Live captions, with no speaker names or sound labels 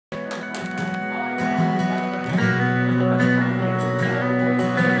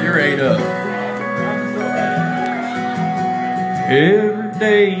Every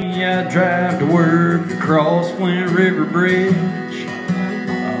day I drive to work across Flint River Bridge,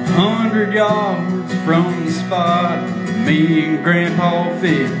 100 yards from the spot me and Grandpa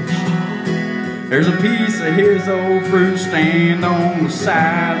fished. There's a piece of his old fruit stand on the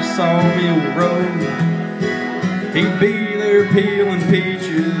side of Sawmill Road. He'd be there peeling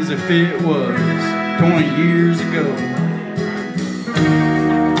peaches if it was 20 years ago.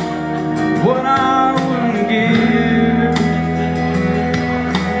 What I wouldn't give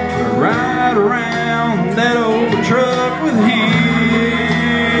to ride around that old truck with him.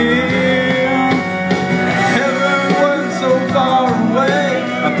 Heaven wasn't so far away.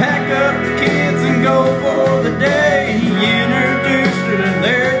 I pack up the kids and go for the day. He introduced her to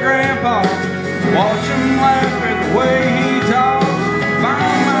their grandpa. Watch him laugh at the way he talks.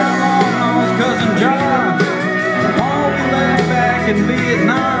 Find my long-lost cousin John. While we left back in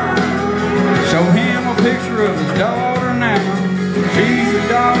Vietnam. Show him a picture of his daughter now. She's a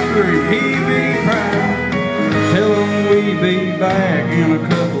doctor and he be proud. Tell him we be back in a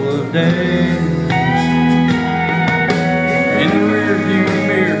couple of days. In the rearview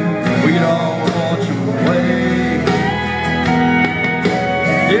mirror, we'd all watch him wave.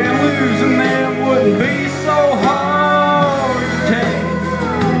 Yeah, losing them wouldn't be so hard to take.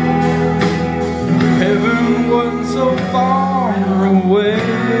 Heaven wasn't so far away.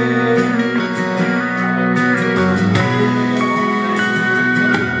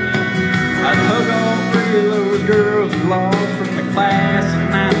 Those girls lost from the class of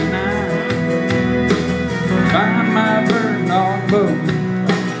 '99. Find my bird dog boat,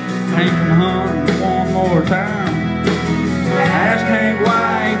 take him hunting one more time. Ask Hank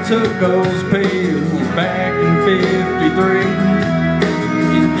why he took those pills back in '53.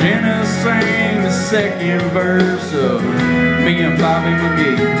 And Jenna sang the second verse of me and Bobby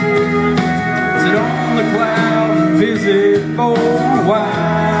McGee. Sit on the cloud and visit for a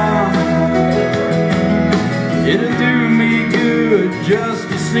while. It'll do me good just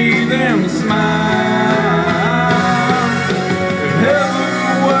to see them smile. If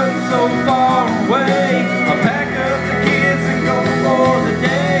heaven wasn't so far away, I'll pack up the kids and go for the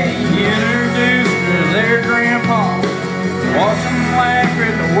day. Introduce to their grandpa. Watch them laugh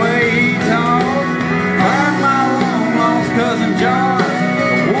at the way he talks. Find my long-lost cousin John,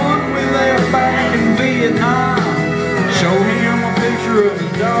 the one we left back in Vietnam. Show him a picture of his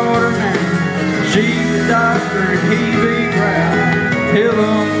daughter now. She's a doctor and he be proud. Tell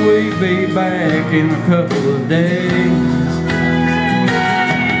him we be back in a couple of days.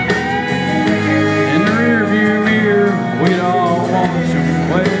 In the rearview mirror, we'd all watch him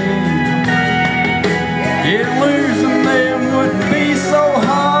wave. Yeah, losing them wouldn't be so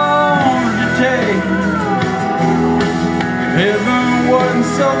hard to take. If heaven wasn't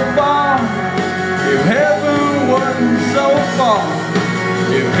so far, if heaven wasn't so far,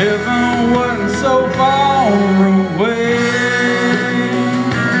 if heaven wasn't so far